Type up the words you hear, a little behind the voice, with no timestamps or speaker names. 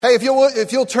Hey,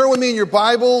 if you'll turn with me in your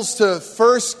Bibles to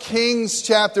 1 Kings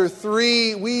chapter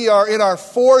 3, we are in our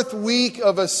fourth week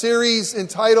of a series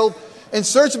entitled In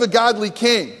Search of a Godly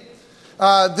King.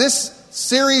 This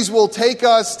series will take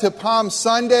us to Palm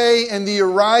Sunday and the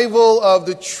arrival of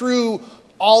the true,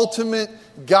 ultimate,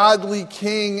 godly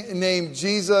King named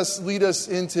Jesus. Lead us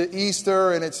into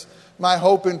Easter, and it's my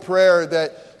hope and prayer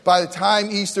that by the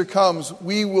time Easter comes,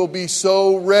 we will be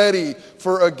so ready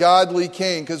for a godly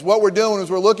king. Because what we're doing is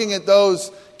we're looking at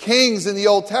those kings in the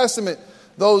Old Testament,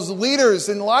 those leaders,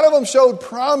 and a lot of them showed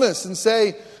promise and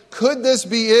say, could this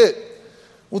be it?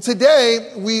 Well,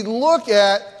 today we look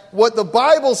at what the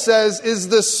Bible says is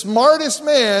the smartest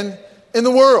man in the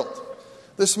world.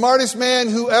 The smartest man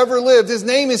who ever lived. His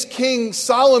name is King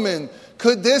Solomon.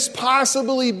 Could this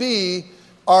possibly be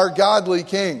our godly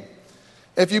king?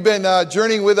 If you've been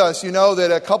journeying with us, you know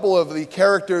that a couple of the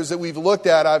characters that we've looked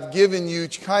at, I've given you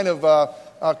kind of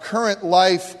current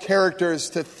life characters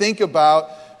to think about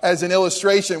as an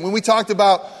illustration. When we talked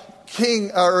about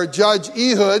King or Judge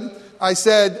Ehud, I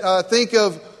said, think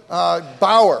of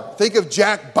Bauer. Think of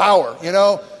Jack Bauer. You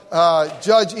know,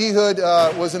 Judge Ehud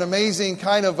was an amazing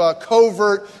kind of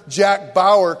covert Jack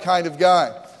Bauer kind of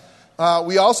guy.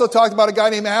 We also talked about a guy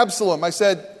named Absalom. I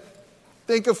said,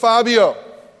 think of Fabio.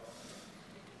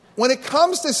 When it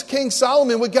comes to King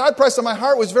Solomon, what God pressed on my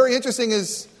heart was very interesting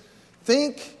is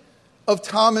think of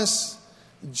Thomas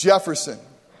Jefferson.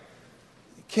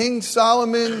 King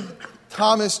Solomon,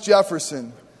 Thomas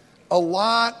Jefferson. A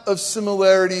lot of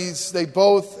similarities. They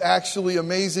both actually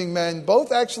amazing men.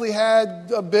 Both actually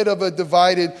had a bit of a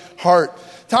divided heart.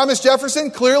 Thomas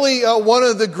Jefferson, clearly one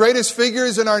of the greatest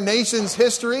figures in our nation's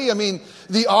history. I mean,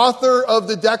 the author of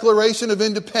the Declaration of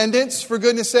Independence, for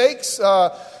goodness sakes.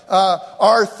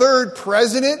 Our third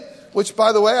president, which,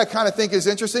 by the way, I kind of think is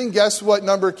interesting. Guess what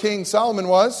number King Solomon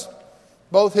was?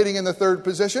 Both hitting in the third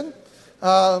position.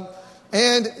 And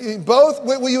both,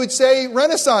 what you would say,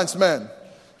 Renaissance men.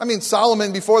 I mean,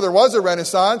 Solomon, before there was a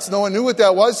Renaissance, no one knew what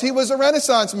that was. He was a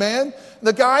Renaissance man.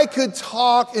 The guy could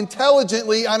talk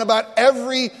intelligently on about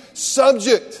every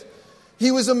subject. He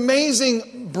was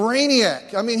amazing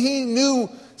brainiac. I mean, he knew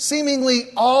seemingly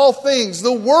all things.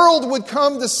 The world would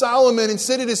come to Solomon and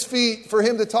sit at his feet for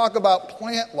him to talk about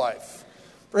plant life,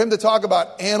 for him to talk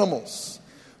about animals,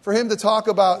 for him to talk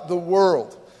about the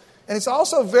world. And it's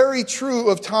also very true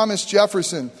of Thomas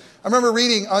Jefferson. I remember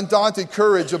reading Undaunted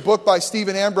Courage, a book by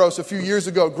Stephen Ambrose a few years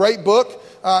ago. Great book.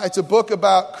 It's a book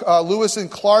about Lewis and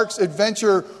Clark's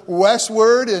adventure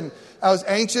westward, and I was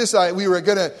anxious. We were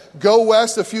going to go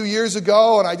west a few years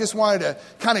ago, and I just wanted to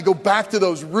kind of go back to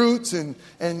those roots and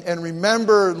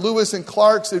remember Lewis and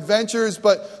Clark's adventures.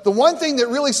 But the one thing that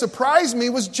really surprised me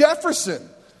was Jefferson.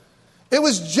 It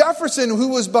was Jefferson who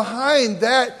was behind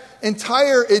that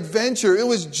entire adventure. It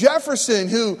was Jefferson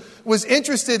who was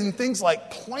interested in things like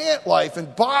plant life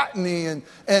and botany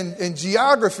and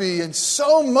geography. And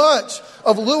so much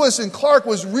of Lewis and Clark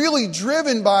was really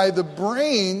driven by the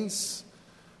brains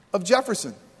of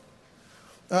Jefferson.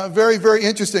 Very, very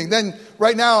interesting. Then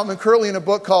right now I'm currently in a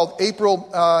book called April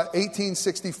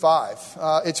 1865.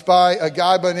 It's by a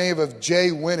guy by the name of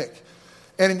Jay Winnick.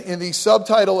 And in the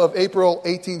subtitle of April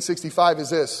 1865 is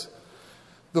this: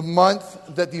 the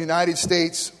month that the United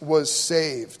States was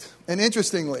saved. And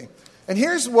interestingly, and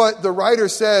here's what the writer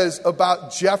says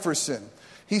about Jefferson.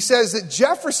 He says that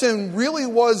Jefferson really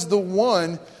was the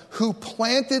one who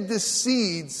planted the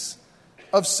seeds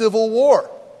of civil war.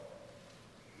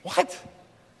 What?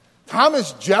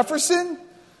 Thomas Jefferson,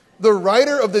 the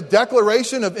writer of the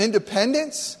Declaration of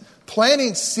Independence,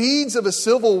 planting seeds of a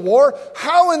civil war?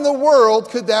 How in the world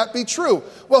could that be true?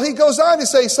 Well, he goes on to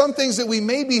say some things that we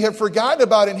maybe have forgotten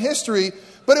about in history,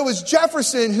 but it was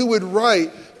Jefferson who would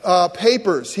write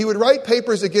papers. He would write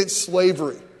papers against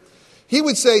slavery. He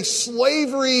would say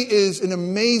slavery is an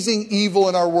amazing evil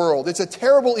in our world. It's a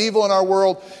terrible evil in our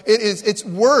world. It's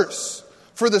worse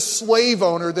for the slave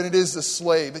owner than it is the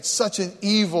slave. It's such an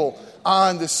evil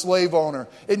on the slave owner.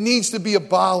 It needs to be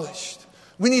abolished.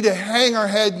 We need to hang our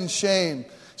head in shame.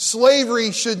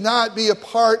 Slavery should not be a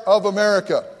part of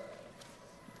America.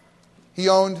 He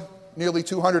owned nearly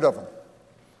 200 of them.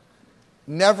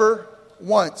 Never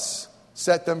once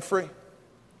set them free.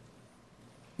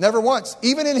 Never once.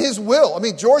 Even in his will. I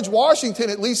mean, George Washington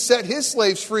at least set his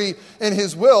slaves free in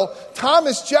his will.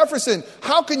 Thomas Jefferson,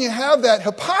 how can you have that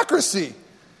hypocrisy?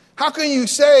 How can you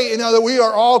say, that we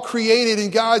are all created in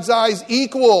God's eyes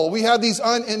equal? We have these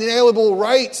unalienable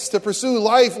rights to pursue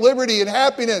life, liberty, and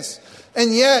happiness.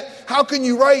 And yet, how can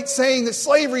you write saying that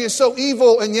slavery is so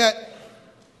evil and yet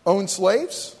own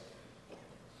slaves?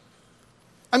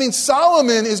 I mean,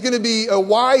 Solomon is going to be a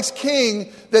wise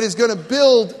king that is going to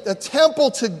build a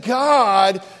temple to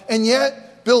God and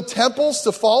yet build temples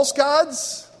to false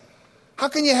gods? How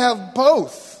can you have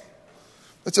both?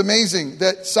 It's amazing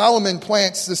that Solomon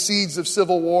plants the seeds of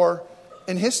civil war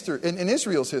in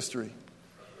Israel's history.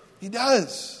 He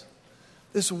does.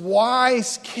 This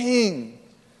wise king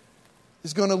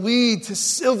is going to lead to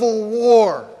civil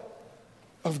war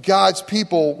of God's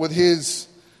people with his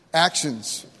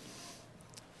actions.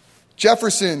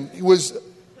 Jefferson, was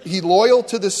he loyal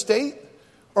to the state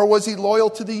or was he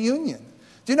loyal to the Union?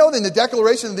 Do you know that in the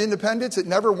Declaration of Independence it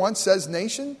never once says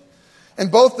nation?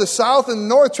 And both the South and the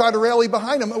North try to rally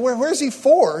behind him. Where's he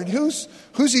for? And who's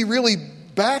he really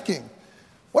backing?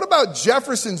 What about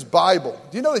Jefferson's Bible?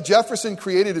 Do you know that Jefferson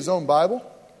created his own Bible?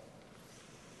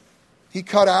 He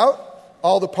cut out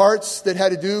all the parts that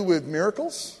had to do with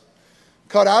miracles,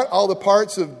 cut out all the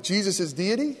parts of Jesus'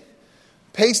 deity,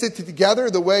 pasted it together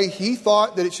the way he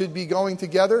thought that it should be going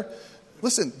together.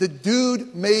 Listen, the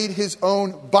dude made his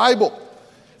own Bible.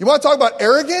 You want to talk about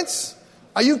arrogance?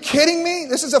 Are you kidding me?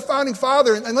 This is a founding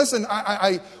father. And listen,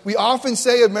 we often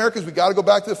say Americans, we got to go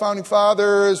back to the founding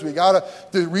fathers. We got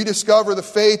to rediscover the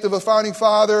faith of the founding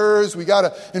fathers. We got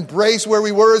to embrace where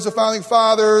we were as the founding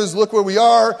fathers. Look where we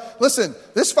are. Listen,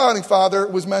 this founding father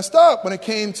was messed up when it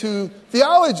came to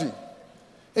theology.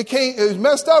 It was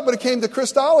messed up when it came to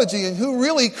Christology and who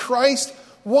really Christ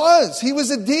was. He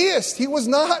was a deist. He was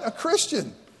not a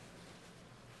Christian.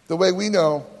 The way we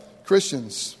know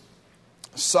Christians.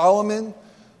 Solomon,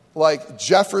 like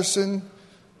Jefferson,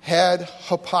 had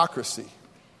hypocrisy,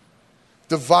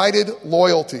 divided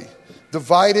loyalty,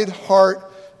 divided heart,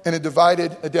 and a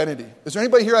divided identity. Is there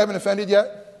anybody here I haven't offended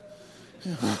yet?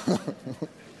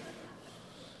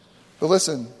 But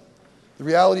listen, the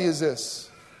reality is this.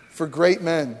 For great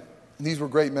men, and these were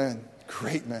great men,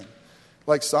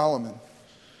 like Solomon,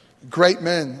 great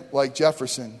men like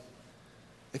Jefferson,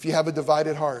 if you have a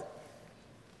divided heart,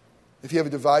 if you have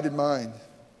a divided mind,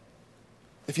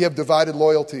 if you have divided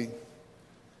loyalty,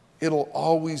 it'll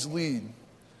always lead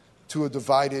to a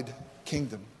divided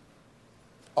kingdom.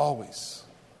 Always.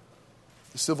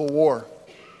 The Civil War,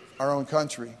 our own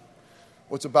country,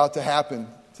 what's about to happen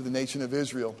to the nation of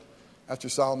Israel after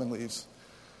Solomon leaves.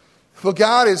 Well,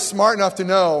 God is smart enough to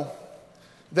know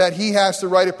that he has to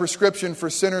write a prescription for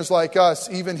sinners like us,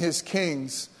 even his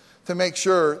kings, to make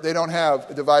sure they don't have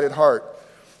a divided heart.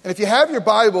 And if you have your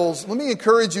Bibles, let me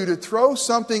encourage you to throw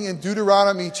something in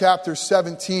Deuteronomy chapter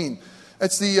 17.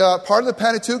 It's the part of the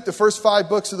Pentateuch, the first 5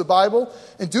 books of the Bible.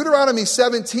 And Deuteronomy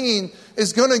 17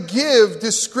 is going to give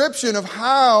description of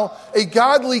how a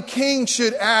godly king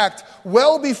should act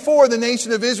well before the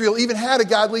nation of Israel even had a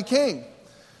godly king.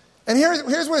 And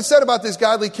here's what it said about this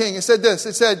godly king. It said this.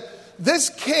 It said,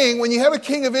 this king, when you have a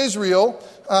king of Israel,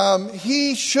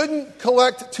 he shouldn't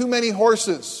collect too many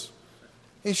horses.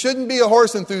 He shouldn't be a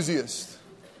horse enthusiast.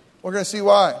 We're going to see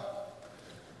why.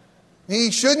 He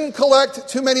shouldn't collect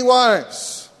too many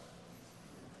wives.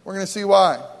 We're going to see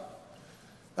why.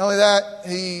 Not only that,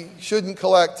 he shouldn't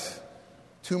collect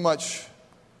too much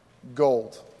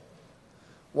gold.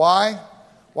 Why?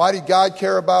 Why did God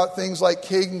care about things like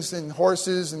kings and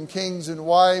horses and kings and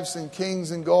wives and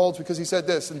kings and gold? Because he said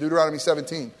this in Deuteronomy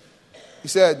 17. He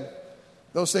said,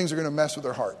 those things are going to mess with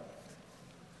their heart.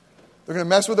 They're going to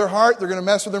mess with their heart. They're going to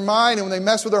mess with their mind. And when they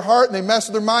mess with their heart and they mess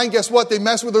with their mind, guess what? They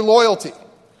mess with their loyalty.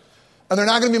 And they're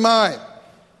not going to be mine.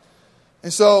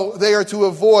 And so they are to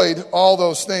avoid all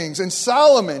those things. And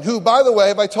Solomon, who, by the way,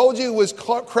 have I told you, was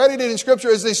credited in Scripture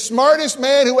as the smartest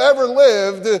man who ever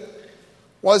lived,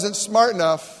 wasn't smart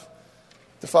enough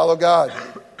to follow God.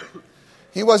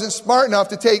 He wasn't smart enough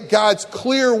to take God's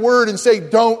clear word and say,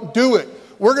 don't do it.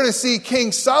 We're going to see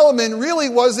King Solomon really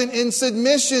wasn't in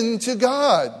submission to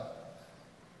God.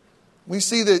 We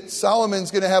see that Solomon's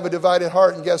going to have a divided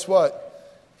heart, and guess what?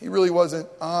 He really wasn't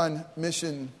on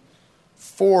mission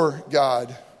for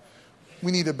God.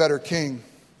 We need a better king.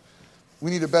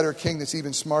 We need a better king that's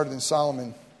even smarter than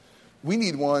Solomon. We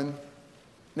need one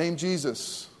named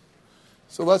Jesus.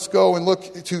 So let's go and look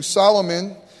to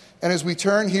Solomon. And as we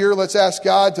turn here, let's ask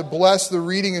God to bless the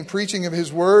reading and preaching of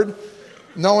his word,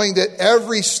 knowing that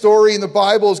every story in the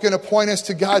Bible is going to point us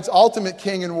to God's ultimate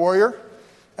king and warrior.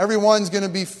 Everyone's going to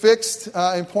be fixed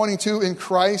and pointing to in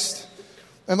Christ.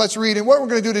 And let's read. And what we're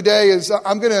going to do today is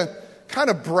I'm going to kind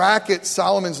of bracket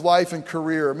Solomon's life and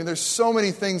career. I mean, there's so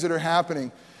many things that are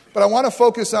happening. But I want to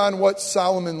focus on what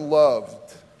Solomon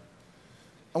loved.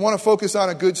 I want to focus on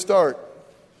a good start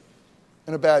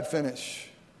and a bad finish.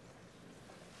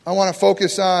 I want to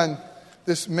focus on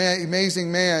this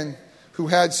amazing man who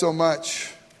had so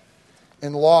much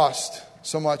and lost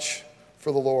so much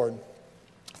for the Lord.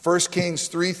 1 Kings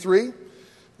 3:3.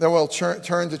 Then we'll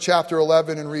turn to chapter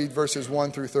 11 and read verses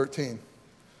 1 through 13.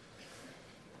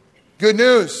 Good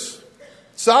news.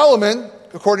 Solomon,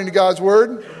 according to God's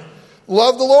word,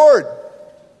 loved the Lord,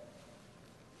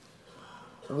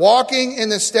 walking in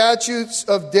the statutes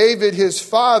of David his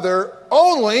father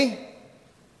only,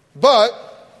 but,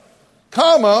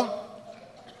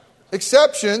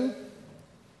 exception,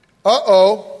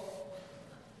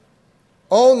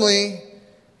 only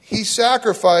he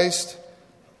sacrificed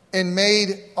and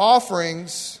made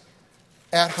offerings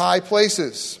at high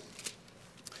places.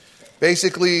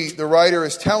 Basically, the writer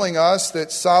is telling us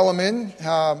that Solomon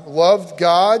loved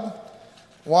God,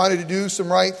 wanted to do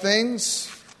some right things,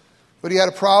 but he had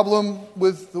a problem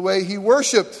with the way he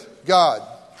worshiped God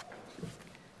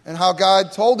and how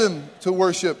God told him to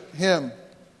worship him.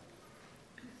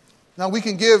 Now, we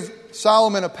can give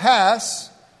Solomon a pass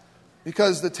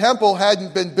because the temple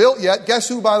hadn't been built yet. Guess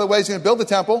who, by the way, is going to build the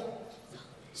temple?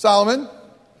 Solomon.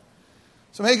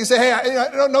 So he can say, hey, I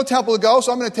don't no temple to go,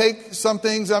 so I'm going to take some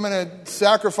things, I'm going to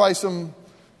sacrifice them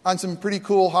on some pretty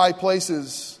cool high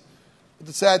places. But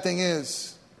the sad thing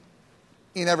is,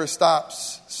 he never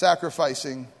stops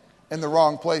sacrificing in the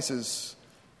wrong places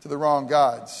to the wrong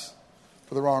gods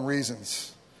for the wrong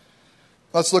reasons.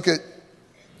 Let's look at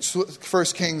 1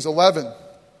 Kings 11.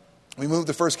 We move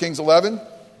to 1 Kings 11.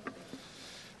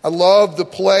 I love the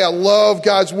play. I love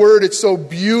God's word. It's so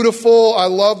beautiful. I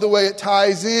love the way it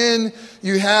ties in.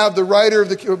 You have the writer of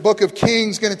the book of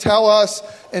Kings going to tell us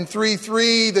in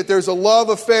 3:3 that there's a love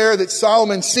affair that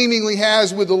Solomon seemingly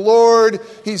has with the Lord.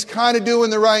 He's kind of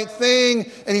doing the right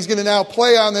thing, and he's going to now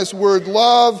play on this word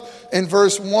love in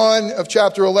verse 1 of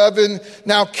chapter 11.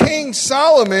 Now King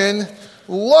Solomon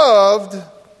loved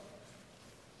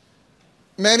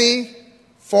many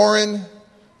foreign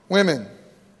women,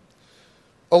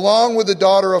 along with the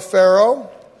daughter of Pharaoh,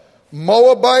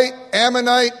 Moabite,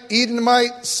 Ammonite,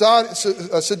 Edomite,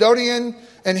 Sidonian,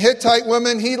 and Hittite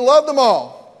women. He loved them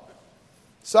all.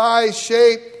 Size,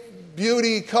 shape,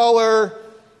 beauty, color.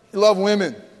 He loved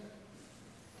women.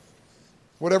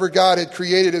 Whatever God had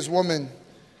created as woman,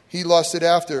 he lusted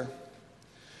after.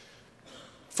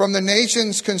 From the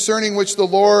nations concerning which the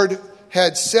Lord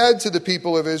had said to the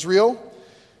people of Israel,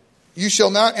 you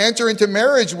shall not enter into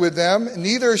marriage with them,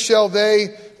 neither shall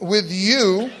they with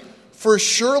you, for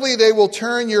surely they will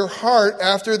turn your heart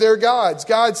after their gods.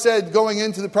 God said, going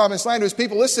into the promised land to his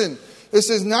people, listen, this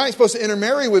is not supposed to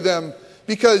intermarry with them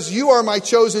because you are my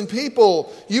chosen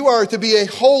people. You are to be a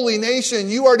holy nation.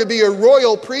 You are to be a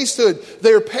royal priesthood.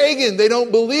 They're pagan. They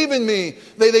don't believe in me.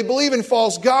 They believe in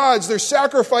false gods. They're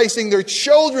sacrificing their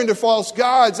children to false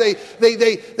gods.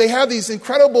 They have these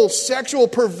incredible sexual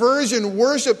perversion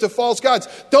worship to false gods.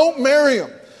 Don't marry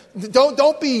them.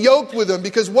 Don't be yoked with them,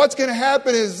 because what's going to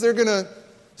happen is they're going to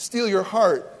steal your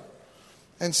heart.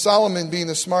 And Solomon, being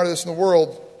the smartest in the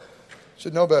world,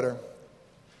 should know better.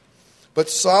 But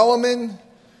Solomon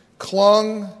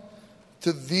clung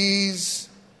to these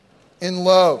in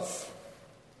love.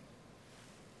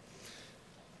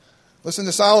 Listen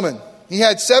to Solomon. He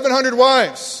had 700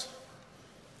 wives,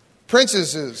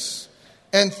 princesses,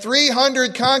 and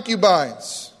 300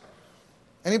 concubines.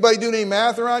 Anybody doing any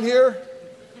math around here?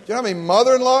 Do you know how many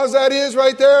mother-in-laws that is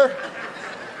right there?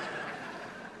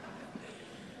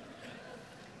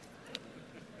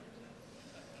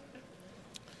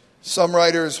 Some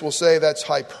writers will say that's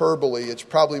hyperbole. It's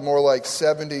probably more like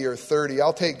 70 or 30.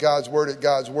 I'll take God's word at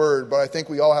God's word, but I think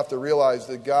we all have to realize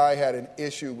the guy had an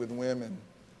issue with women.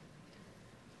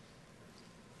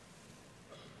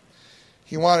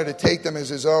 He wanted to take them as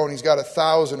his own. He's got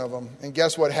 1,000 of them. And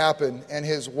guess what happened? And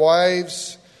his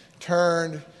wives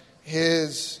turned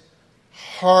his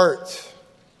heart.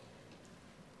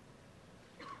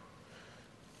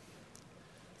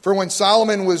 For when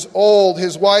Solomon was old,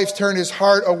 his wives turned his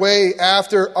heart away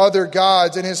after other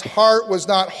gods, and his heart was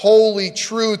not wholly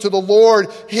true to the Lord,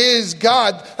 his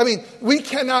God. I mean, we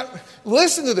cannot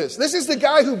listen to this. This is the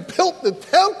guy who built the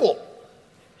temple.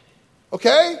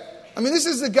 Okay? I mean, this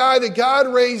is the guy that God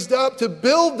raised up to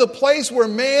build the place where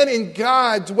man and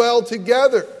God dwell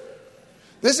together.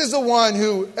 This is the one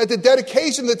who, at the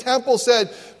dedication of the temple,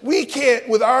 said, we can't,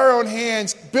 with our own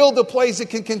hands, build a place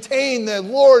that can contain the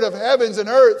Lord of heavens and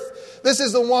earth. This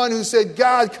is the one who said,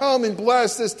 God, come and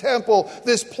bless this temple,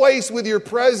 this place with your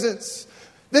presence.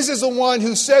 This is the one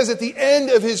who says at the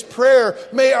end of his prayer,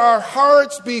 may our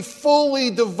hearts be fully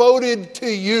devoted to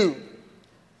you.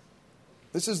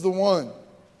 This is the one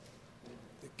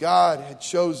that God had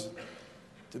chosen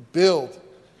to build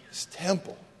his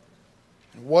temple.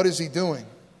 And what is he doing?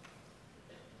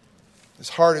 His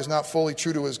heart is not fully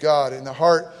true to his God. And the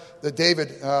heart that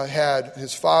David had,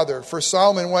 his father. For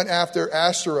Solomon went after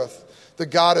Ashtoreth, the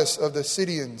goddess of the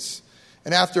Sidonians,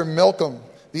 and after Milcom,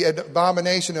 the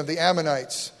abomination of the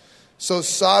Ammonites. So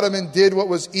Solomon did what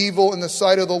was evil in the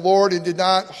sight of the Lord and did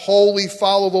not wholly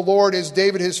follow the Lord as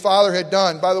David his father had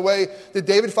done. By the way, did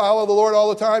David follow the Lord all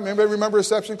the time? Anybody remember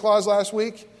exception clause last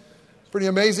week? Pretty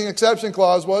amazing exception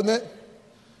clause, wasn't it?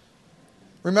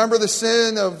 Remember the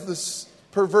sin of this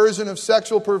perversion, of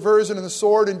sexual perversion and the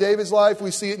sword in David's life? We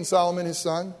see it in Solomon, his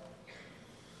son.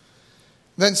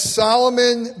 Then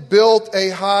Solomon built a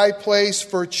high place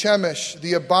for Chemosh,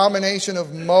 the abomination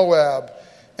of Moab,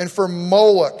 and for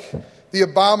Moloch, the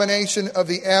abomination of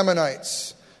the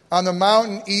Ammonites, on the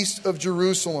mountain east of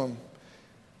Jerusalem.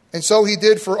 And so he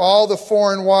did for all the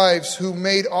foreign wives who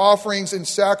made offerings and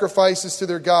sacrifices to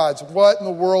their gods. What in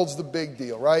the world's the big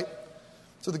deal, right?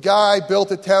 So the guy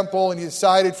built a temple and he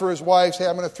decided for his wives, hey,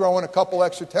 I'm going to throw in a couple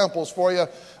extra temples for you.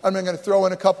 I'm going to throw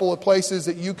in a couple of places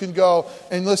that you can go.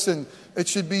 And listen, it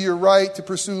should be your right to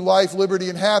pursue life, liberty,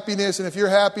 and happiness. And if your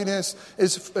happiness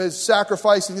is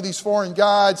sacrificing to these foreign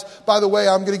gods, by the way,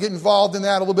 I'm going to get involved in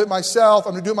that a little bit myself.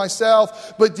 I'm going to do it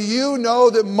myself. But do you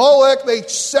know that Molech, they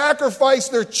sacrifice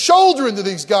their children to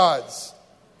these gods?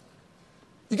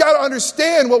 You got to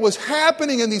understand what was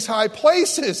happening in these high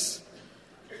places.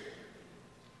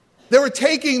 They were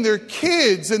taking their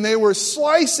kids and they were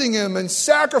slicing them and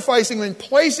sacrificing them and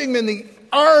placing them in the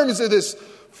arms of this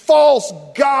false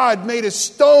god made of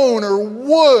stone or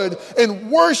wood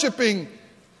and worshiping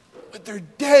with their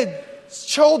dead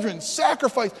children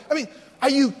sacrificed. I mean, are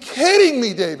you kidding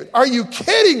me, David? Are you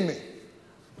kidding me?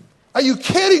 Are you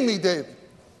kidding me, David?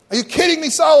 Are you kidding me,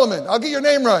 Solomon? I'll get your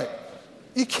name right.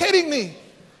 Are you kidding me?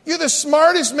 You're the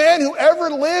smartest man who ever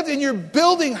lived, and you're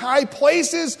building high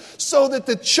places so that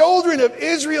the children of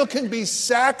Israel can be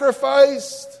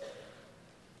sacrificed.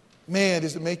 Man,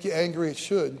 does it make you angry? It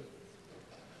should.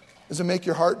 Does it make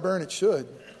your heart burn? It should.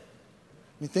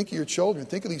 I mean, think of your children.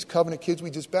 Think of these covenant kids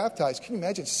we just baptized. Can you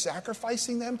imagine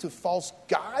sacrificing them to false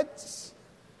gods?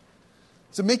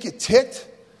 Does it make you ticked?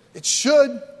 It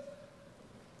should.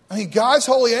 I mean, God's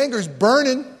holy anger is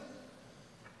burning.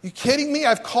 You kidding me?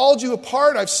 I've called you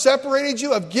apart. I've separated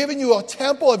you. I've given you a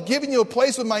temple. I've given you a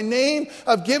place with my name.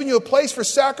 I've given you a place for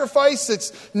sacrifice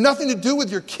that's nothing to do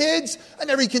with your kids. I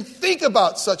never even think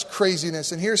about such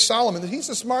craziness. And here's Solomon. He's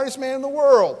the smartest man in the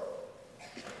world.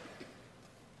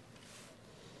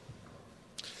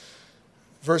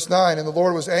 Verse 9, and the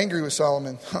Lord was angry with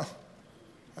Solomon.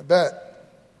 I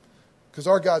bet. Because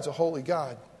our God's a holy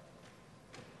God.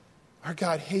 Our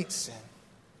God hates sin.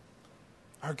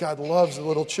 Our God loves the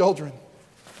little children.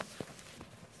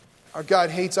 Our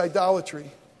God hates idolatry.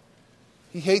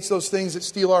 He hates those things that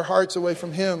steal our hearts away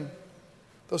from Him.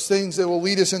 Those things that will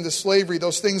lead us into slavery.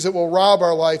 Those things that will rob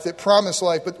our life, that promise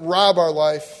life, but rob our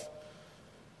life.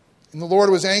 And the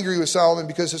Lord was angry with Solomon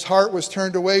because his heart was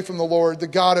turned away from the Lord, the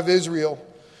God of Israel,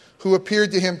 who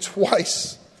appeared to him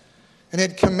twice and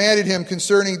had commanded him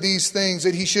concerning these things,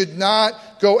 that he should not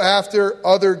go after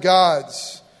other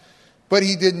gods. But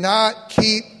he did not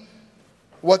keep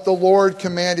what the Lord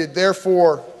commanded.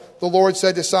 Therefore, the Lord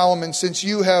said to Solomon, since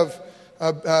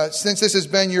this has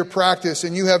been your practice,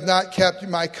 and you have not kept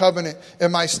my covenant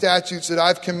and my statutes that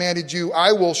I've commanded you,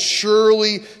 I will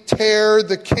surely tear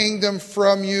the kingdom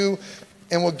from you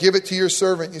and will give it to your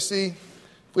servant. You see,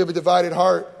 we have a divided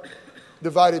heart,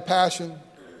 divided passion.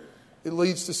 It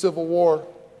leads to civil war.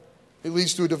 It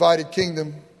leads to a divided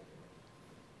kingdom.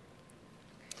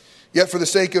 Yet for the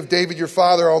sake of David your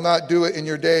father, I will not do it in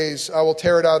your days. I will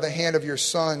tear it out of the hand of your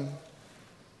son.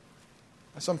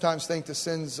 I sometimes think the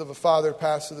sins of a father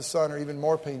passed to the son are even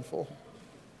more painful.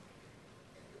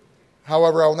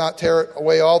 However, I will not tear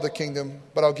away all the kingdom,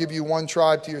 but I'll give you one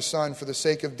tribe to your son for the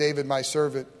sake of David my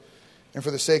servant and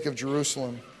for the sake of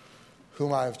Jerusalem,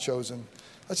 whom I have chosen.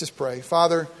 Let's just pray.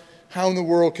 Father, how in the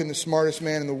world can the smartest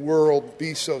man in the world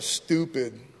be so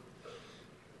stupid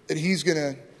that he's going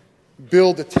to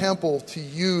build a temple to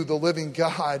you, the living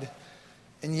God,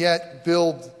 and yet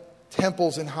build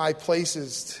temples in high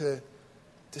places to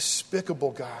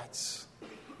despicable gods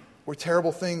where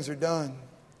terrible things are done?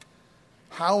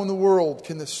 How in the world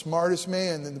can the smartest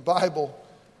man in the Bible,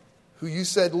 who you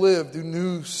said lived, who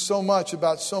knew so much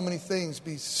about so many things,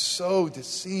 be so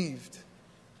deceived?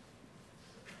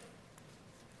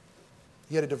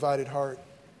 He had a divided heart.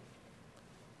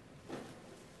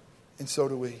 And so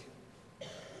do we.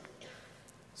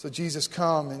 So Jesus,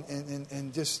 come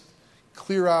and just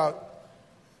clear out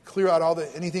all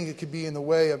anything that could be in the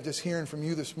way of just hearing from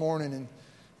you this morning and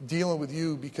dealing with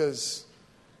you, because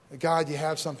God, you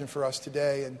have something for us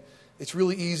today. And It's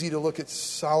really easy to look at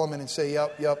Solomon and say,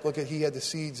 yep, look at, he had the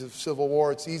seeds of civil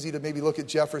war. It's easy to maybe look at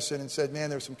Jefferson and say,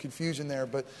 man, there's some confusion there.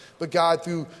 But God,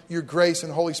 through your grace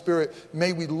and Holy Spirit,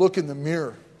 may we look in the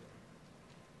mirror.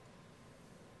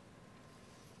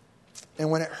 And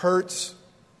when it hurts,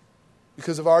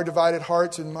 because of our divided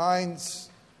hearts and minds,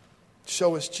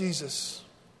 show us Jesus.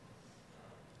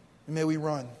 And may we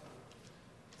run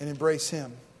and embrace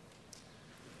him.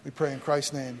 We pray in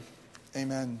Christ's name.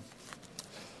 Amen.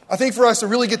 I think for us to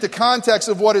really get the context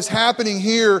of what is happening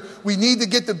here, we need to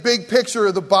get the big picture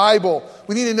of the Bible.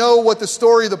 We need to know what the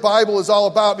story of the Bible is all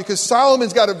about, because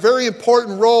Solomon's got a very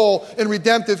important role in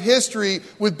redemptive history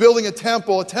with building a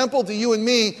temple. A temple to you and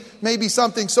me may be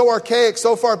something so archaic,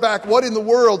 so far back. What in the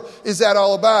world is that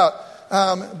all about?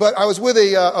 But I was with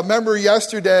a member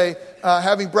yesterday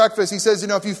having breakfast. He says,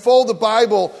 if you fold the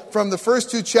Bible from the first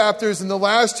 2 chapters and the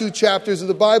last 2 chapters of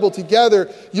the Bible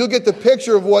together, you'll get the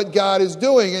picture of what God is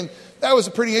doing. And that was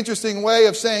a pretty interesting way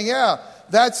of saying, yeah,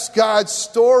 that's God's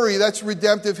story. That's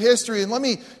redemptive history. And let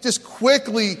me just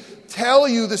quickly tell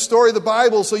you the story of the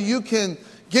Bible so you can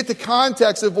get the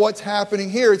context of what's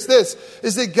happening here. It's this,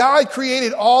 is that God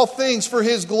created all things for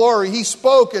his glory. He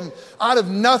spoke, and out of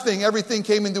nothing, everything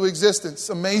came into existence.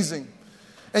 Amazing.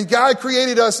 And God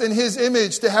created us in his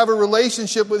image to have a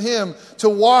relationship with him, to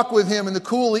walk with him in the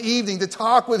cool of the evening, to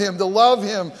talk with him, to love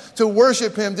him, to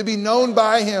worship him, to be known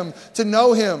by him, to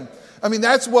know him. I mean,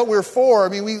 that's what we're for. I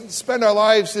mean, we spend our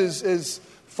lives as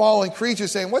fallen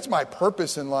creatures saying, what's my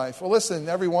purpose in life? Well, listen,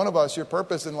 every one of us, your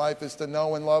purpose in life is to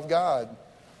know and love God.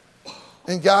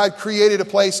 And God created a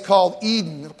place called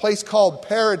Eden, a place called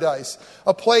paradise,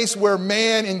 a place where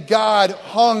man and God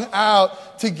hung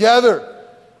out together.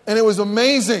 And it was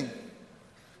amazing.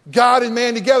 God and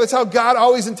man together. That's how God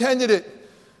always intended it.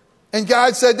 And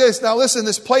God said this, now listen,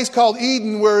 this place called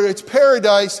Eden, where it's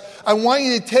paradise, I want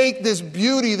you to take this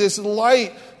beauty, this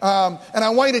light, and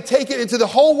I want you to take it into the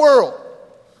whole world.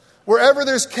 Wherever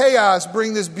there's chaos,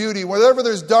 bring this beauty. Wherever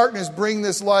there's darkness, bring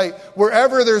this light.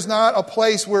 Wherever there's not a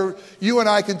place where you and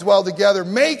I can dwell together,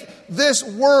 make this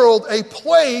world a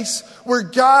place where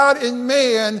God and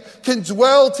man can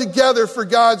dwell together for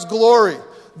God's glory.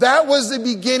 That was the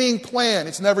beginning plan.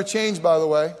 It's never changed, by the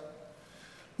way.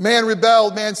 Man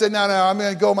rebelled. Man said, no, I'm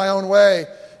going to go my own way.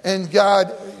 And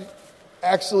God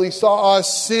actually saw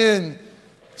us sin,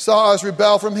 saw us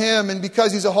rebel from him. And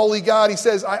because he's a holy God, he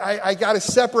says, I got to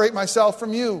separate myself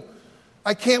from you.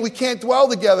 We can't dwell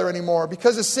together anymore.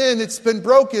 Because of sin, it's been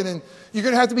broken. And you're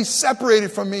going to have to be separated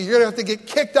from me. You're going to have to get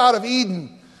kicked out of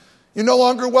Eden. You're no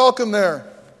longer welcome there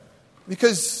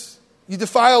because you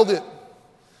defiled it.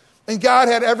 And God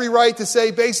had every right to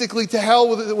say, basically, to hell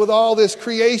with all this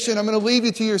creation. I'm going to leave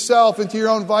you to yourself and to your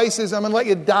own vices. I'm going to let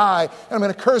you die. And I'm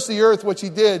going to curse the earth, which he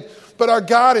did. But our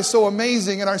God is so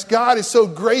amazing, and our God is so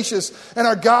gracious, and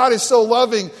our God is so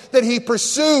loving that he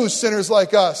pursues sinners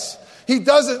like us. He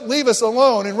doesn't leave us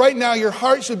alone. And right now, your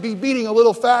heart should be beating a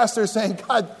little faster, saying,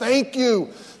 God, thank you.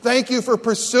 Thank you for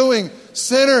pursuing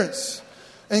sinners.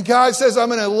 And God says, I'm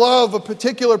going to love a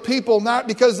particular people, not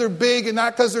because they're big and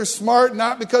not because they're smart,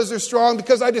 not because they're strong,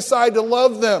 because I decide to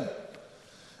love them.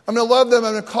 I'm going to love them.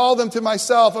 I'm going to call them to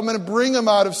myself. I'm going to bring them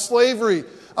out of slavery.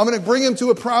 I'm going to bring them to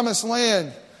a promised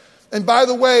land. And by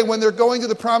the way, when they're going to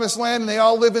the promised land and they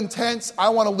all live in tents, I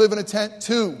want to live in a tent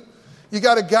too. You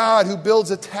got a God who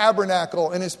builds a tabernacle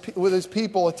with his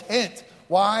people, a tent.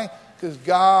 Why? Because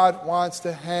God wants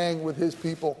to hang with his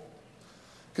people.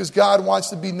 Because God wants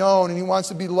to be known and he wants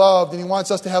to be loved and he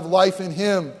wants us to have life in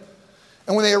him.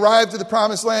 And when they arrive to the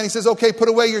promised land, he says, okay, put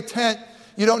away your tent.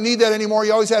 You don't need that anymore.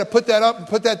 You always had to put that up and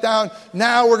put that down.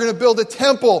 Now we're going to build a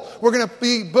temple. We're going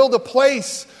to build a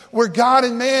place where God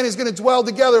and man is going to dwell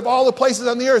together of all the places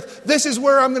on the earth. This is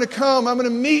where I'm going to come. I'm going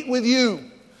to meet with you.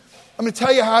 I'm going to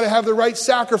tell you how to have the right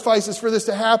sacrifices for this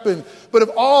to happen. But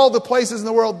of all the places in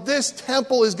the world, this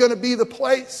temple is going to be the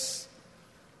place.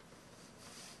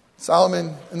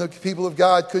 Solomon and the people of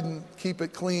God couldn't keep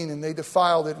it clean, and they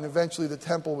defiled it, and eventually the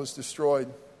temple was destroyed.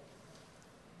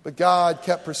 But God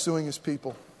kept pursuing his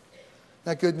people. Isn't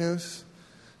that good news?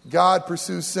 God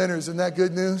pursues sinners. Isn't that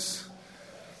good news?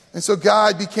 And so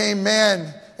God became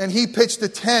man, and he pitched a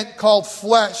tent called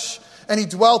flesh, and he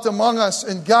dwelt among us,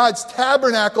 and God's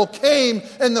tabernacle came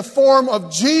in the form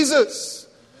of Jesus.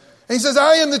 And he says,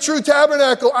 I am the true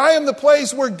tabernacle. I am the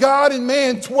place where God and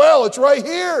man dwell. It's right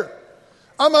here.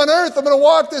 I'm on earth. I'm going to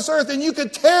walk this earth, and you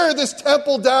could tear this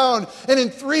temple down, and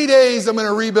in 3 days I'm going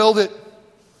to rebuild it.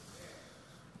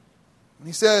 And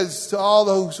he says, to all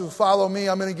those who follow me,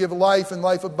 I'm going to give life and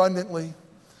life abundantly.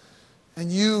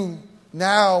 And you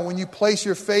now, when you place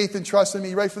your faith and trust in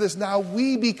me, you ready for this? Now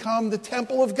we become the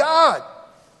temple of God.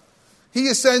 He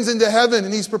ascends into heaven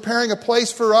and he's preparing a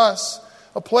place for us,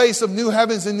 a place of new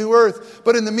heavens and new earth.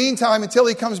 But in the meantime, until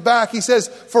he comes back, he says,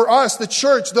 for us, the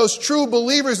church, those true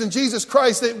believers in Jesus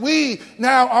Christ, that we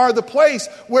now are the place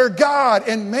where God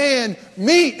and man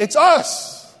meet. It's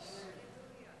us.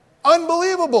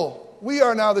 Unbelievable. We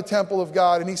are now the temple of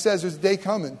God. And he says there's a day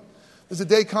coming. There's a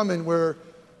day coming where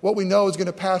what we know is going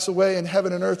to pass away and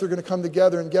heaven and earth are going to come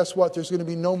together. And guess what? There's going to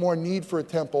be no more need for a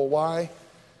temple. Why?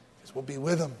 Because we'll be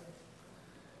with him.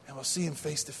 And we'll see him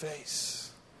face to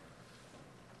face.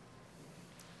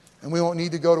 And we won't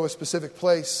need to go to a specific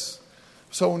place.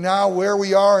 So now where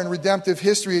we are in redemptive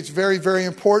history, it's very, very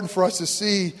important for us to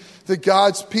see that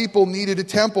God's people needed a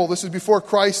temple. This is before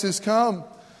Christ has come.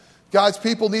 God's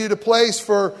people needed a place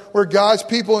where God's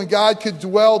people and God could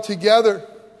dwell together.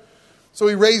 So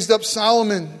he raised up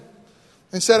Solomon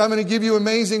and said, I'm going to give you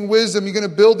amazing wisdom. You're going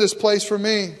to build this place for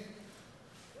me.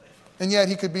 And yet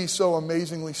he could be so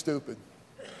amazingly stupid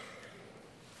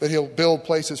that he'll build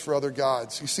places for other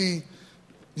gods. You see,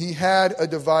 he had a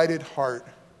divided heart.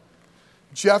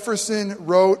 Jefferson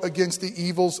wrote against the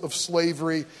evils of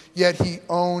slavery, yet he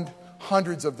owned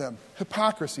hundreds of them.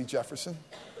 Hypocrisy, Jefferson.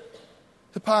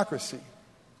 Hypocrisy.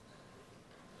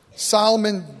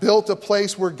 Solomon built a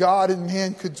place where God and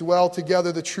man could dwell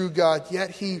together, the true God,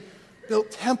 yet he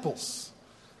built temples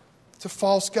to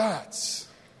false gods.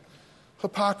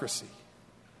 Hypocrisy.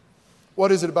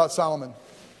 What is it about Solomon?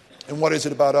 And what is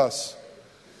it about us?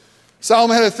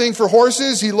 Solomon had a thing for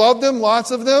horses. He loved them,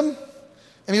 lots of them.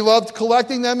 And he loved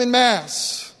collecting them in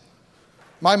mass.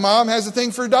 My mom has a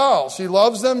thing for dolls. She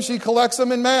loves them. She collects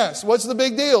them in mass. What's the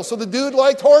big deal? So the dude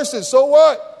liked horses. So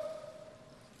what?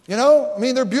 You know, I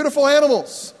mean, they're beautiful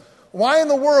animals. Why in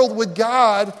the world would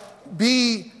God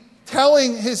be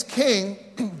telling his king,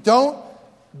 don't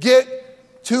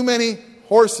get too many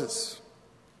horses?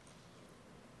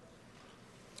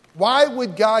 Why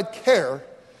would God care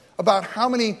about how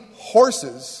many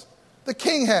horses the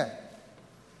king had?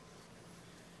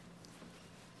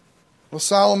 Well,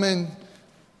 Solomon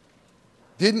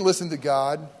didn't listen to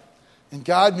God, and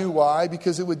God knew why,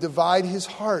 because it would divide his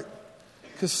heart.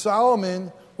 Because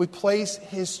Solomon would place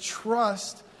his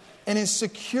trust and his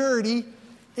security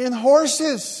in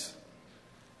horses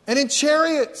and in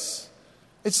chariots.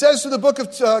 It says through the book of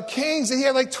Kings that he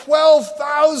had like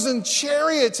 12,000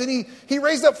 chariots, and he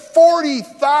raised up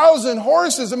 40,000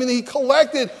 horses. I mean, he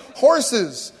collected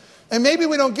horses. And maybe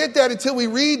we don't get that until we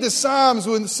read the Psalms,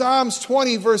 when Psalms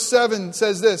 20 verse 7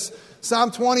 says this.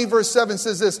 Psalm 20 verse 7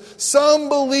 says this. Some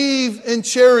believe in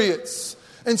chariots,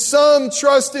 and some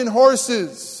trust in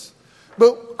horses.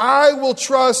 But I will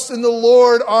trust in the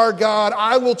Lord our God.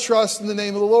 I will trust in the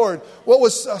name of the Lord. What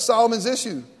was Solomon's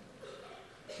issue?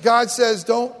 God says,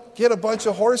 don't get a bunch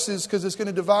of horses because it's going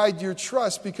to divide your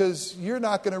trust, because you're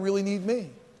not going to really need me.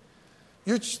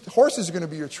 Your horses are going to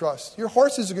be your trust. Your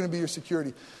horses are going to be your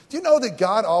security. Do you know that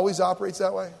God always operates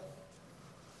that way?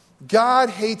 God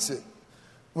hates it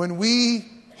when we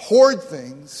hoard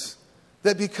things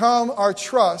that become our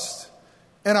trust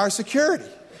and our security.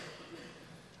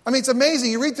 I mean, it's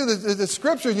amazing. You read through the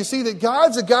scripture and you see that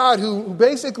God's a God who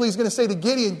basically is going to say to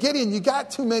Gideon, Gideon, you got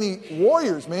too many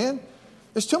warriors, man.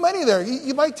 There's too many there.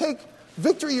 You might take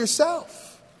victory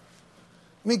yourself.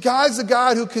 I mean, God's the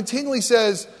God who continually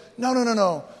says,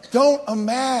 no. Don't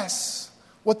amass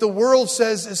what the world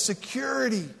says is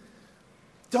security.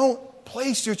 Don't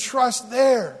place your trust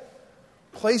there.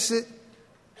 Place it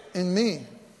in me.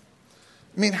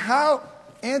 I mean, how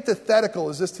antithetical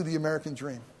is this to the American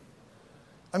dream?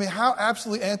 I mean, how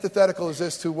absolutely antithetical is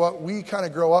this to what we kind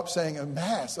of grow up saying,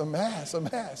 amass.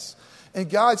 And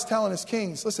God's telling his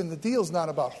kings, listen, the deal's not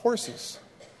about horses.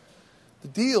 The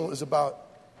deal is about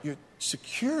your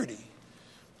security,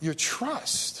 your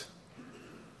trust.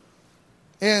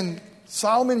 And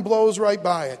Solomon blows right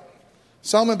by it. He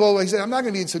said, I'm not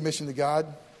going to be in submission to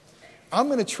God. I'm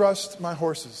going to trust my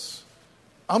horses.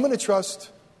 I'm going to trust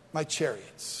my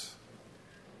chariots.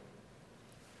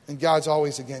 And God's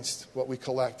always against what we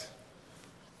collect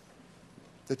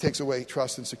that takes away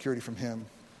trust and security from him.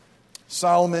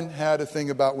 Solomon had a thing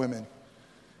about women.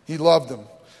 He loved them,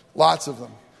 lots of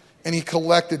them, and he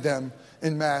collected them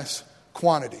in mass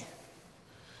quantity.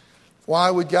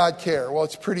 Why would God care? Well,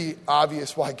 it's pretty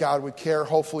obvious why God would care,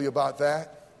 hopefully, about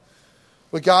that.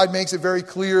 But God makes it very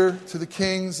clear to the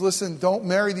kings, listen, don't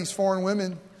marry these foreign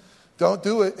women. Don't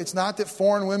do it. It's not that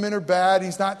foreign women are bad.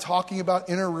 He's not talking about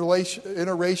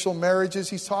interracial marriages.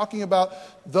 He's talking about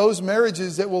those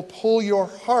marriages that will pull your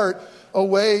heart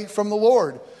away from the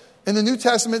Lord. In the New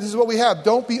Testament, this is what we have.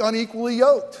 Don't be unequally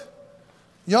yoked.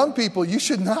 Young people, you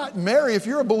should not marry. If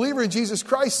you're a believer in Jesus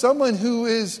Christ, someone who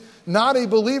is not a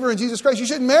believer in Jesus Christ, you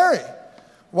shouldn't marry.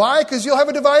 Why? Because you'll have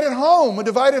a divided home, a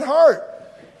divided heart.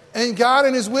 And God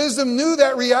in his wisdom knew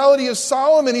that reality of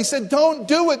Solomon. He said, don't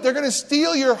do it. They're going to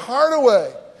steal your heart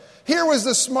away. Here was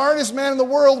the smartest man in the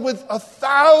world with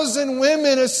 1,000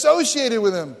 women associated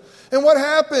with him. And what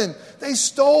happened? They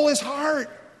stole his heart.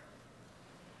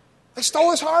 They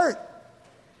stole his heart.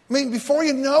 I mean, before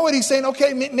you know it, he's saying,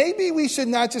 okay, maybe we should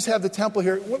not just have the temple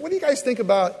here. What do you guys think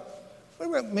about,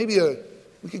 maybe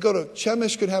we could go to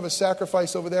Chemish, could have a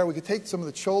sacrifice over there. We could take some of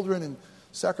the children and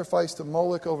sacrifice to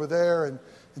Moloch over there and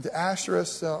to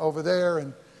Asherus over there.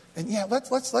 And yeah,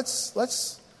 let's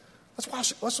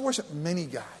worship many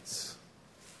gods.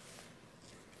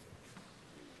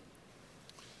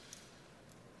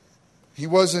 He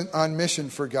wasn't on mission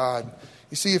for God.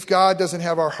 You see, if God doesn't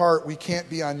have our heart, we can't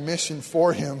be on mission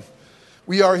for him.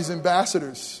 We are his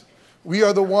ambassadors. We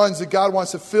are the ones that God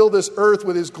wants to fill this earth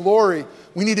with his glory.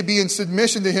 We need to be in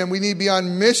submission to him. We need to be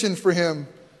on mission for him.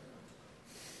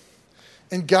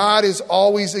 And God is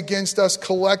always against us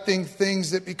collecting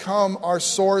things that become our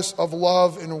source of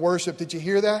love and worship. Did you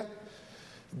hear that?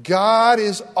 God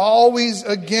is always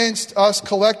against us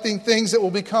collecting things that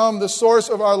will become the source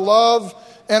of our love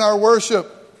and our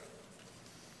worship.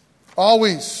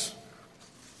 Always.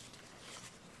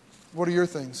 What are your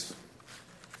things?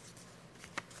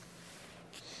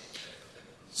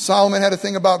 Solomon had a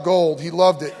thing about gold. He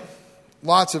loved it.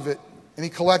 Lots of it. And he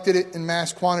collected it in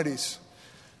mass quantities.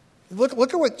 Look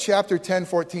at what chapter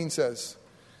 10:14 says.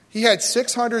 He had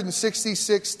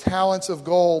 666 talents of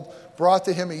gold brought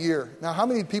to him a year. Now, how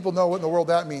many people know what in the world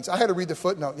that means? I had to read the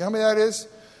footnote. You know how many that is?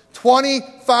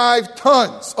 25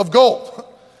 tons of gold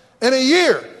in a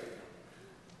year.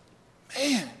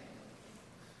 Man.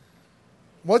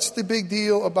 What's the big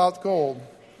deal about gold?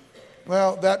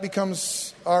 Well, that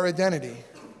becomes our identity.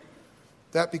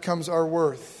 That becomes our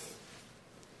worth.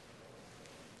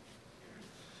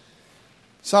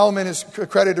 Solomon is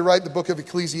credited to write the book of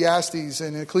Ecclesiastes.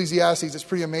 And in Ecclesiastes, it's a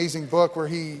pretty amazing book where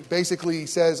he basically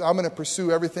says, I'm going to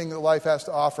pursue everything that life has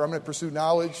to offer. I'm going to pursue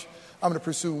knowledge. I'm going to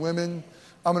pursue women.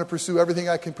 I'm going to pursue everything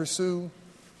I can pursue.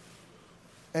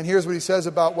 And here's what he says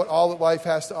about what all that life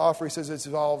has to offer. He says it's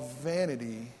all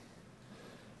vanity.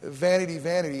 Vanity,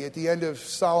 vanity. At the end of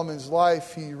Solomon's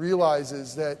life, he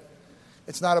realizes that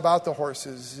it's not about the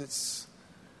horses. It's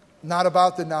not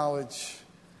about the knowledge.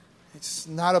 It's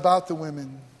not about the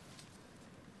women.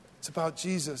 It's about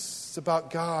Jesus. It's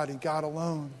about God and God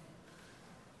alone.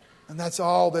 And that's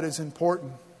all that is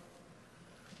important.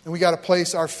 And we got to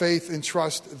place our faith and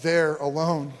trust there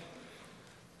alone.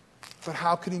 But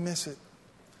how could he miss it?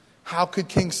 How could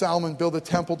King Solomon build a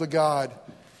temple to God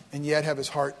and yet have his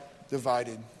heart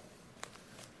divided?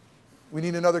 We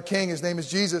need another king. His name is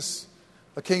Jesus.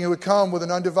 A king who would come with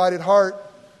an undivided heart.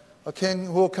 A king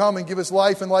who will come and give us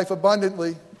life and life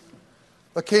abundantly.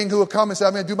 A king who will come and say,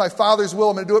 I'm going to do my Father's will.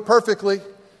 I'm going to do it perfectly.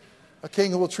 A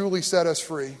king who will truly set us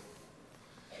free.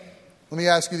 Let me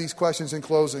ask you these questions in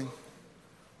closing.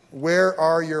 Where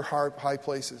are your high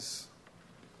places?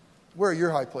 Where are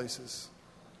your high places?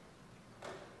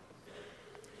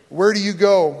 Where do you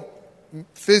go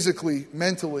physically,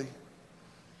 mentally,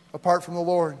 apart from the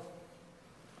Lord?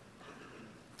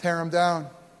 Tear them down.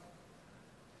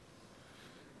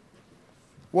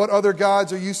 What other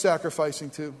gods are you sacrificing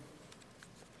to?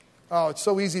 Oh, it's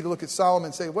so easy to look at Solomon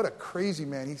and say, what a crazy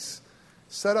man. He's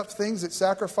set up things that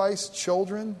sacrifice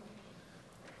children.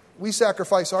 We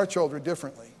sacrifice our children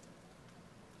differently.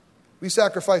 We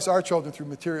sacrifice our children through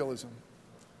materialism.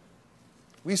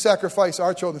 We sacrifice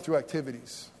our children through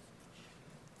activities.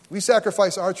 We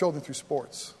sacrifice our children through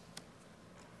sports.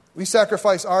 We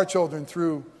sacrifice our children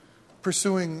through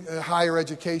pursuing higher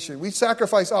education. We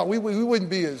sacrifice, we wouldn't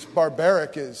be as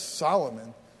barbaric as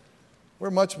Solomon.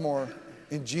 We're much more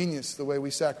ingenious the way we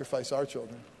sacrifice our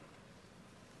children.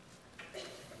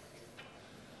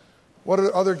 What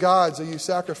other gods are you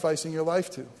sacrificing your life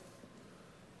to?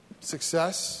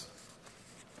 Success?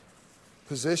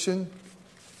 Position?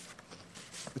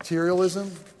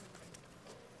 Materialism?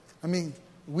 I mean,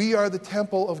 we are the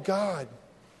temple of God.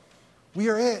 We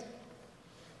are it.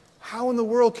 How in the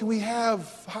world can we have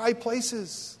high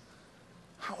places?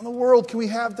 How in the world can we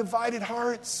have divided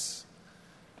hearts?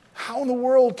 How in the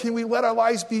world can we let our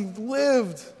lives be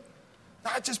lived,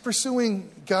 not just pursuing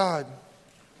God?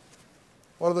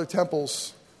 What other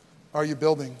temples are you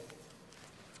building?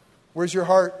 Where's your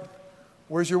heart?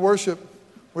 Where's your worship?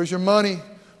 Where's your money?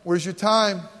 Where's your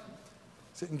time?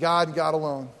 Is it in God and God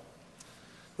alone?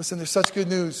 Listen, there's such good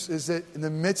news, is that in the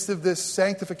midst of this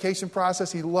sanctification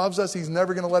process, He loves us. He's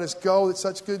never going to let us go. It's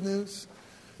such good news.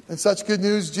 And such good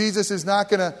news, Jesus is not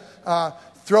going to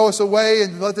throw us away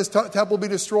and let this temple be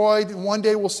destroyed. And one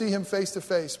day we'll see him face to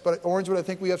face. But at Orangewood, I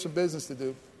think we have some business to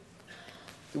do.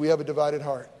 Do we have a divided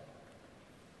heart?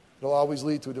 It'll always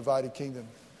lead to a divided kingdom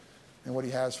and what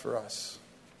he has for us.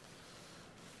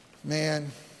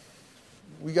 Man,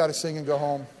 we got to sing and go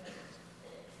home.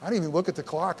 I didn't even look at the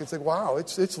clock. It's like, wow,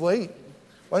 it's late.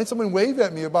 Why didn't someone wave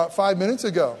at me about 5 minutes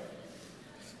ago?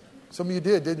 Some of you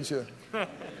did, didn't you? All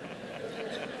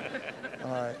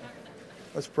right,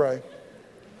 let's pray.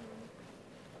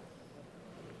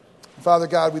 Father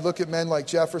God, we look at men like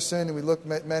Jefferson and we look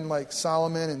at men like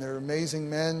Solomon, and they're amazing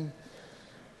men.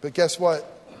 But guess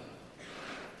what?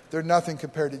 They're nothing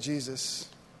compared to Jesus.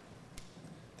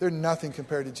 They're nothing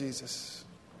compared to Jesus.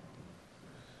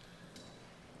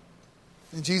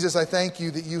 And Jesus, I thank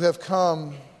you that you have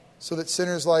come so that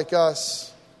sinners like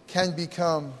us can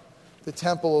become the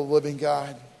temple of the living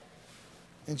God.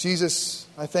 And Jesus,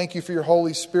 I thank you for your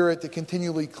Holy Spirit that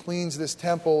continually cleans this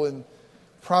temple and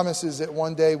promises that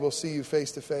one day we'll see you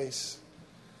face to face.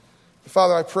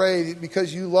 Father, I pray that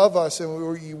because you love us and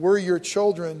we're your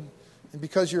children, and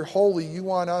because you're holy, you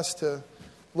want us to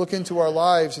look into our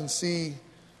lives and see,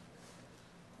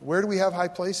 where do we have high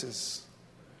places?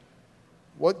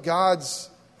 What gods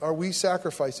are we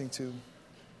sacrificing to?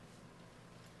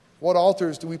 What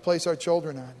altars do we place our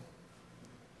children on?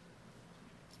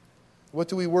 What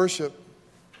do we worship?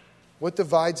 What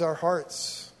divides our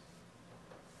hearts?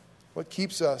 What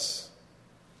keeps us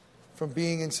from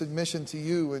being in submission to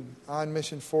you and on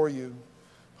mission for you?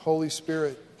 Holy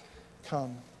Spirit,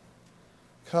 come.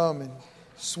 Come and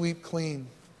sweep clean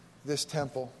this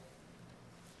temple.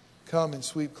 Come and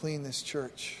sweep clean this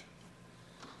church.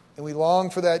 And we long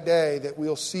for that day that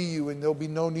we'll see you and there'll be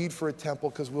no need for a temple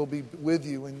because we'll be with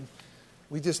you. And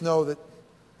we just know that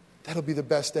that'll be the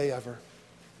best day ever.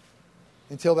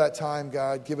 Until that time,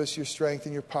 God, give us your strength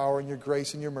and your power and your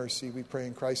grace and your mercy. We pray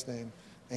in Christ's name.